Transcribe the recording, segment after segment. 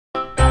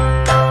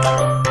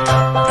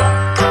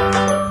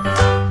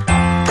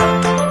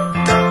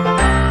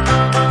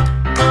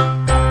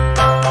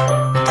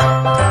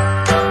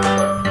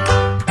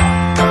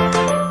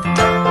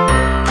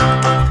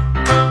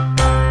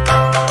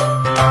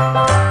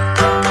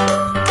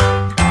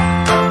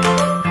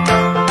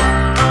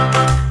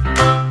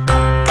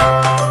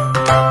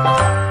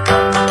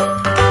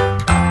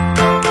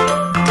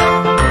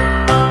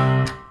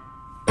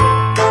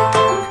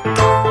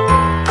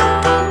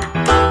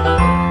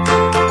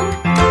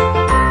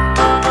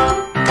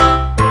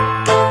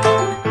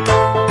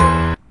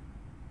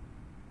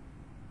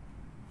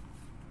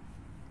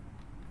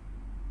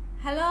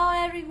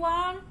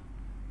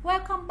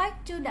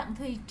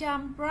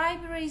Trăm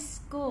Primary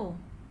School.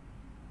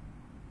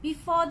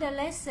 Before the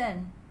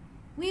lesson,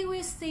 we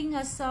will sing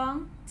a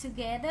song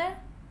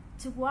together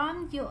to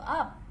warm you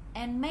up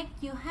and make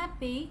you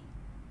happy.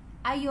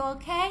 Are you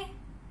okay?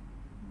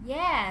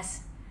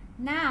 Yes.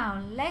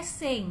 Now let's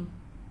sing.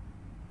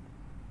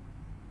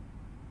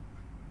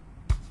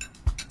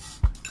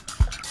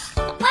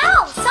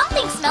 Wow,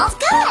 something smells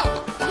good.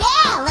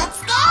 Yeah, let's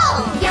go.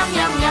 Yum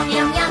yum yum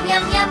yum yum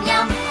yum yum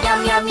yum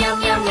yum yum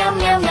yum yum yum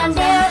yum yum.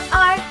 There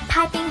are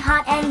piping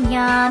hot and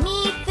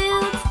yummy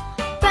foods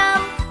from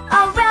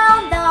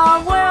around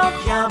the world.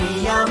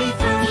 Yummy, yummy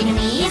food.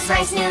 Vietnamese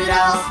rice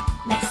noodles,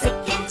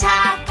 Mexican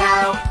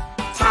taco,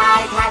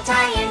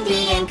 Thai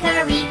Indian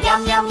curry.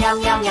 Yum yum yum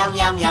yum yum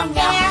yum yum.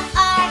 There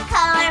are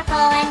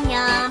colorful and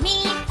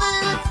yummy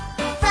foods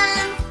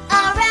from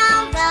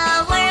around the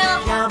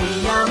world. Yummy,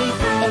 yummy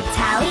food.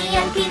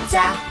 Italian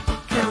pizza,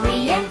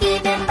 Korean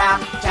bibimbap,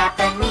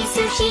 Japanese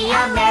sushi,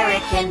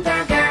 American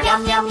burger.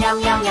 Yum yum yum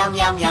yum yum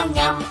yum yum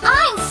yum.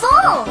 I'm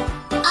full.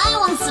 I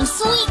want some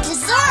sweet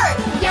dessert.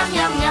 Yum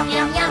yum yum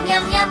yum yum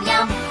yum yum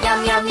yum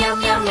yum yum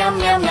yum yum yum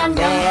yum yum.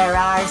 There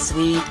are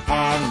sweet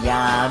and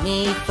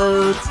yummy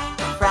foods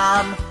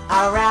from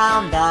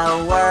around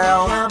the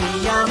world. Yummy,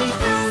 yummy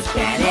food.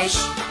 Spanish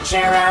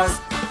churros,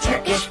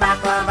 Turkish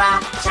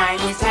baklava,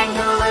 Chinese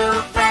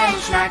tangulu,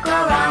 French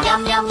macaron.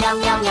 Yum yum yum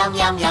yum yum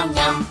yum yum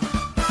yum.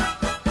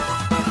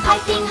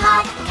 Piping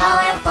hot,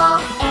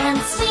 colorful, and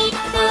sweet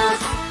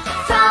foods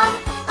from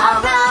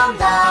around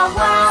the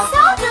world.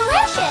 So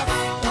delicious!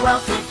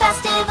 World Food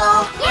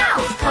Festival, meow!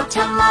 With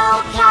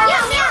Kokomo cats.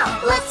 Meow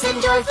meow! Let's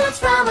enjoy foods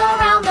from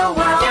around the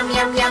world. Yum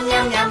yum yum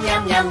yum yum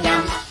yum yum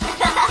yum.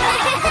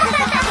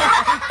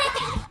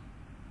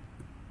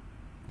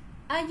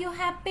 Are you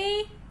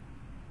happy?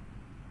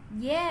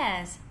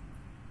 Yes.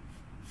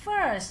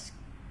 First,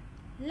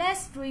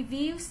 let's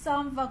review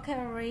some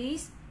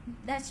vocabularies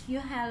that you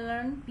have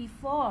learned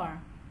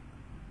before.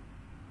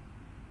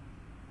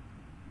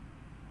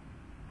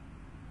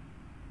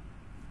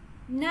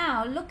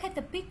 Now look at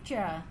the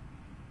picture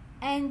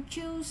and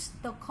choose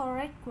the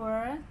correct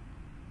word,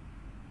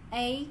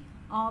 A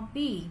or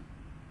B.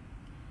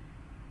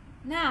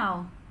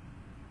 Now,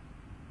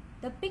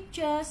 the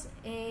pictures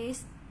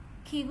is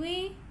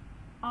kiwi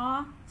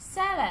or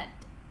salad.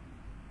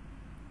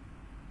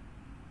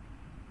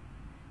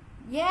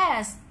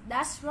 Yes,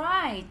 that's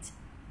right.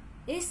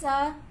 It's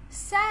a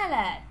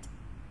salad.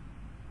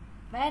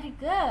 Very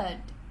good.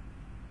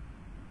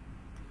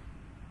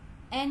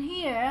 And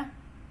here,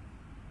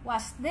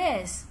 what's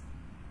this?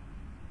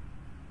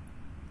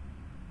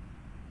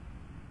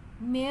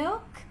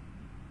 Milk.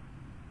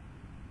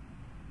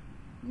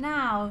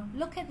 Now,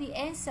 look at the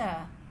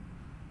answer.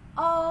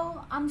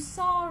 Oh, I'm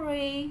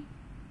sorry.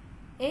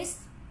 It's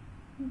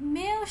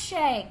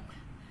milkshake.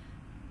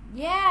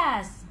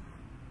 Yes.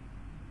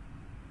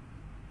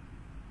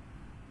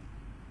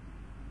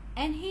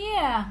 And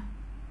here,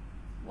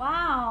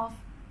 wow,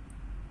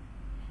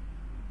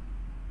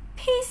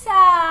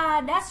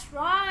 pizza. That's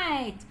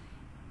right.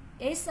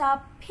 It's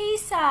a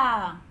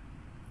pizza.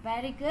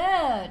 Very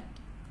good.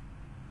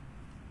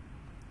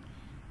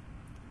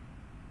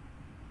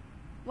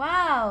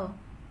 Wow,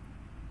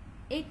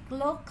 it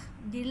looks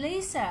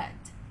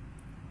delicious.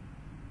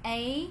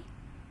 A,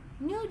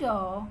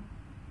 noodle.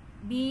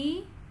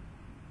 B,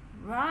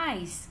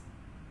 rice.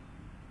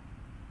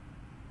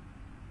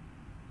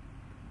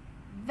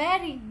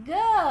 Very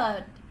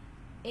good.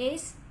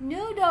 It's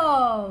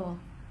noodle.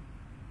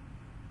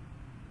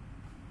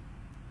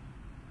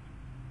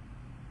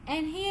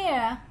 And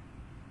here,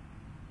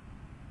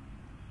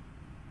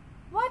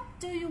 what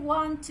do you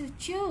want to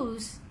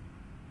choose?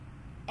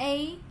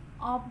 A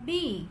or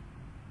B?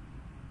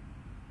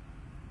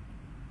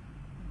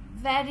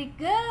 Very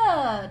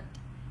good.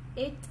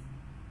 It's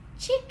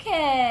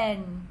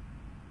chicken.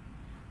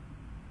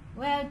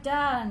 Well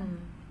done.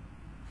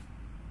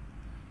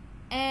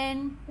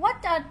 And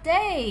what are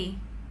they?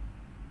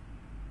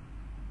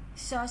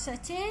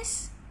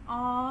 Sausages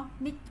or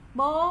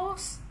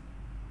meatballs?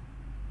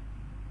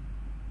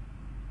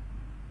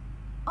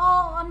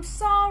 Oh, I'm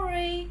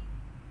sorry.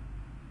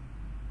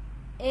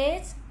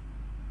 It's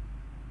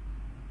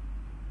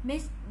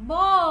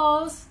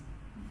meatballs.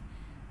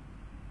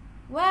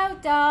 Well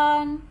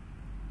done.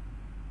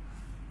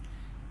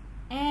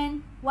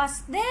 And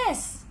what's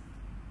this?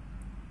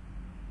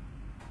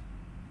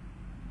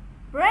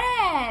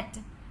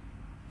 Bread.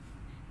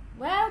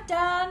 Well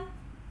done.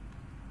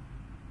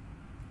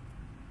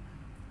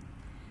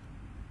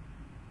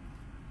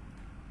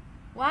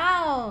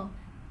 Wow,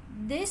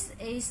 this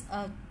is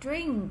a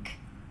drink.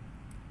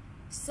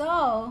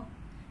 So,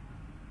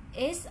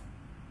 it's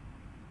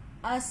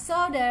a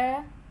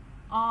soda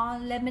or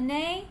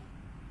lemonade?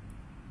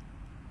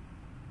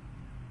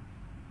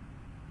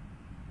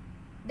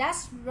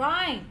 That's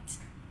right.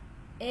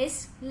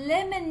 It's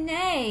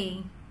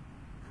lemonade.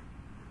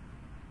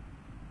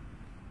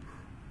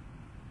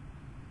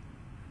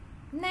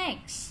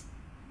 Next,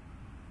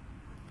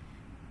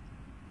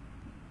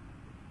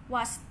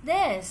 what's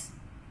this?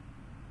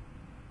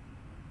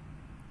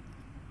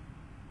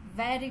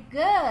 Very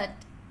good.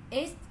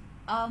 is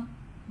a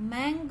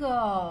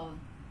mango.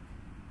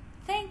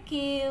 Thank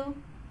you.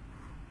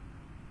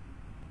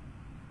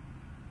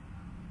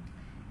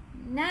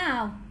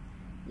 Now,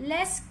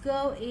 let's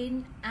go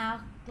in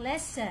our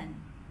lesson.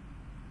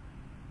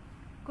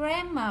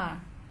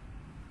 Grammar.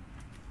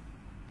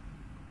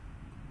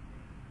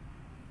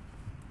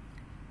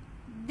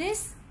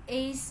 This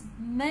is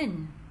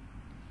Min.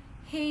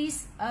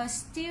 He's a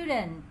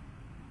student.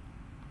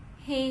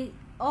 He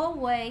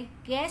always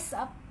gets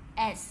up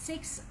at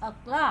 6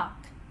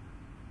 o'clock.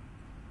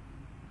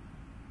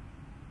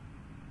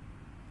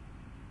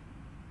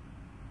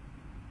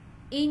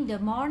 In the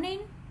morning,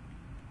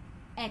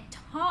 at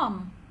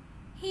home,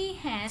 he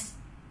has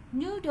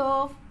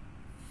noodles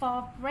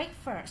for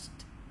breakfast.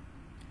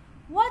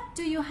 What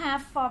do you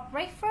have for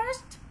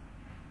breakfast?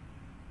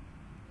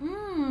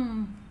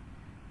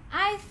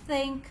 I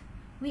think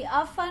we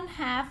often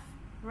have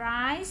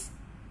rice,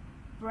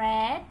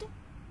 bread,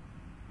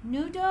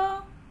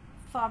 noodle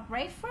for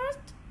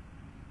breakfast,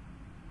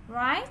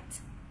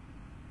 right?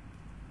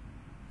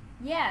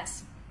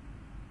 Yes.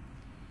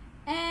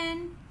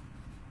 And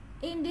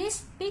in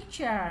this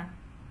picture,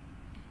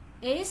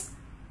 it's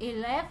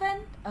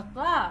 11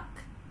 o'clock.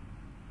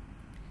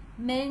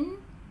 Min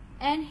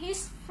and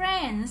his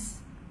friends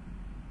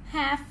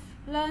have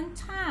lunch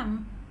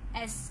time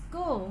at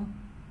school.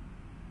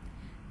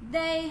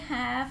 They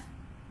have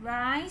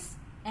rice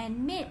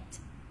and meat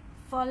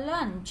for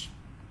lunch.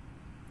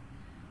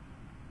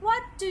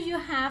 What do you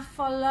have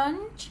for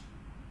lunch?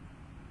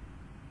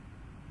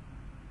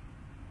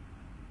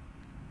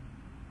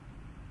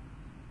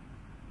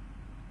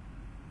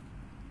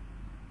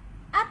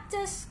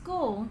 After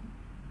school,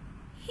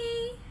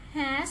 he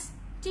has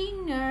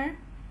dinner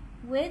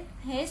with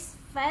his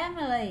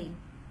family.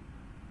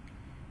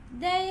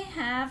 They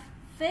have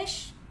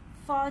fish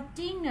for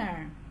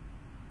dinner.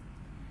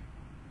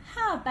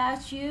 How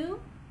about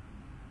you?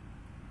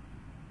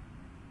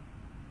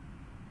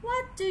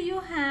 What do you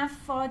have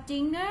for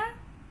dinner?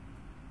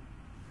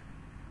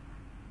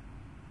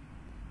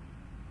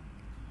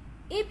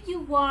 If you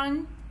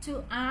want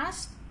to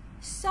ask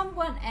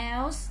someone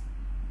else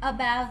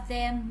about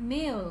their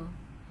meal,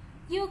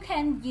 you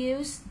can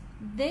use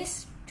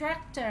this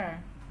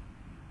structure.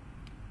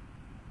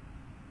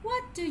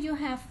 What do you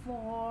have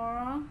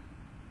for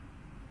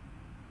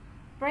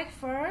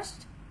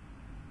breakfast?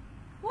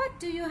 What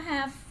do you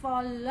have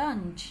for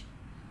lunch?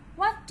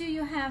 What do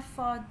you have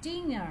for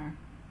dinner?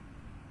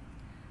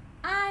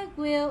 I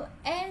will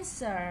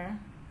answer.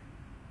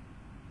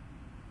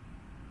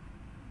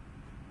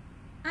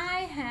 I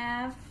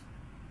have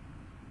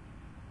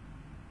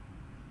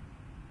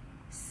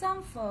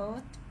some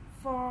food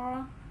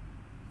for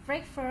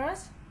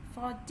breakfast,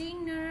 for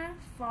dinner,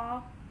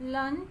 for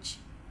lunch.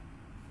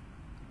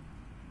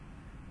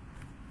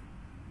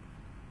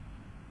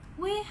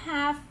 We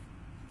have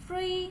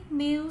 3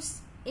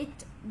 meals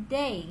each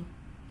day: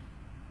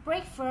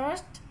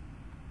 breakfast,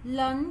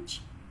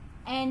 lunch,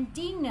 and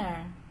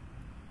dinner.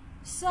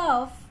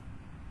 So,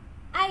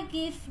 I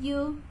give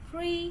you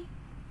 3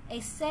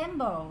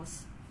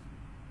 examples.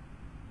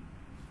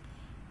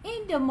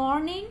 In the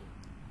morning,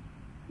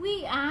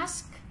 we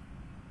ask,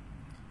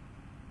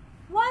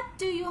 what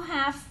do you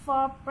have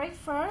for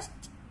breakfast?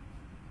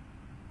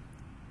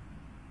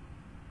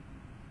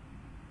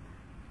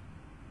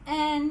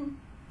 And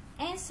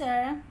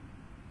answer,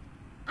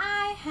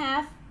 I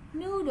have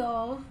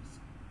noodles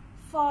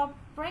for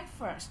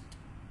breakfast.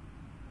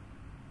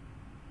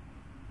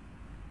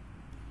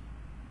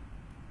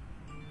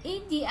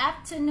 In the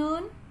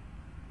afternoon,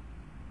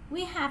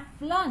 we have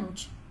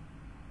lunch.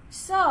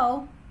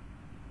 So,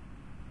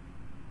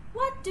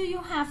 what do you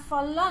have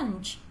for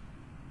lunch?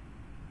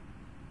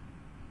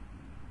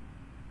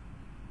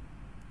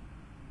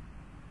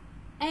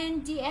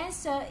 And the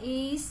answer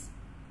is,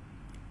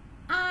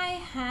 I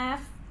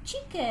have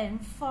chicken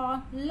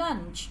for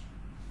lunch.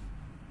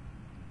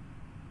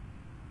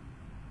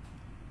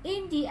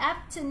 In the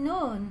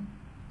afternoon,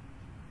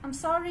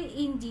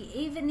 in the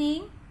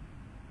evening,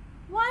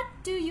 what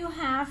do you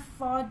have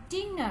for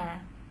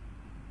dinner?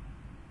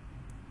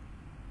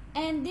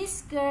 And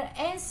this girl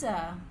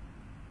answer,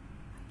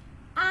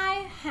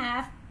 I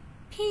have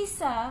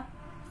pizza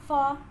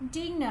for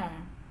dinner.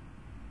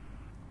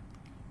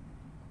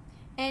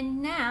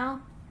 And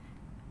now,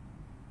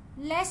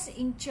 let's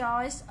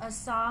enjoy a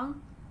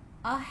song,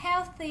 A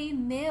Healthy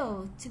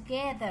Meal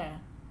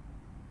Together.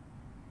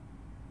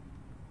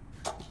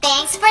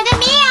 Thanks for the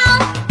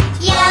meal.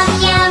 Yum,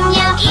 yum,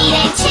 yum, eat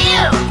it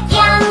too.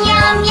 Yum,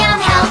 yum, yum,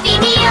 healthy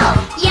meal.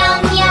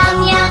 Yum, yum,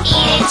 yum,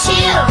 eat it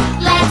too.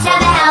 Let's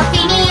have a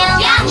healthy meal.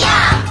 Yum,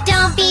 yum.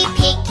 Don't be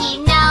picky,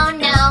 no,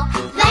 no.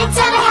 Let's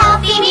have a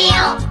healthy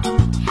meal.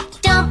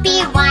 Don't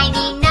be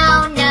whiny,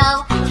 no,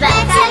 no.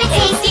 Let's have a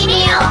tasty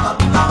meal.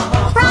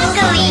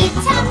 Broccoli,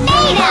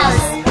 tomatoes,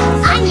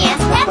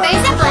 onions,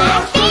 peppers, and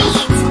black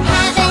beans.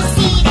 Have a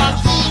seat and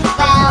eat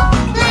well.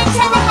 Let's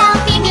have a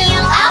healthy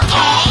meal,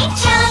 okay?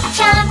 Chop,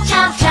 chop,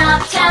 chop,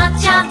 chop, chop,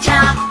 chop,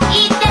 chop.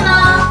 Eat them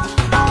all.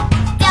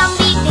 Don't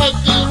be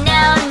picky,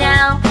 no,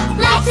 no.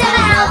 Let's have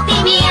a healthy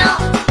meal.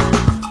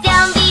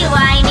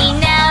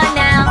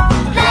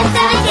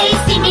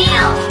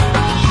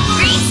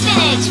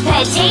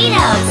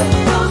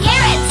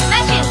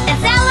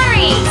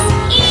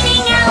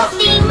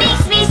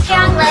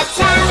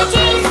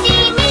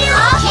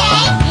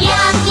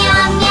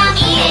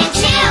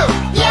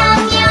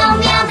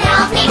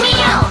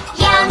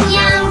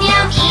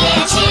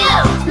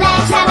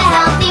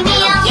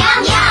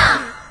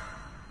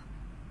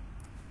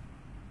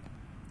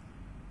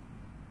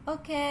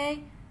 Okay.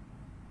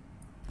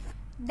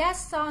 That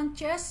song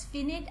just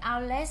finished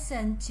our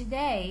lesson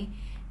today.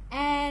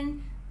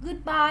 And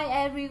goodbye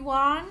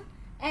everyone.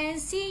 And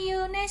see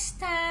you next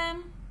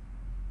time.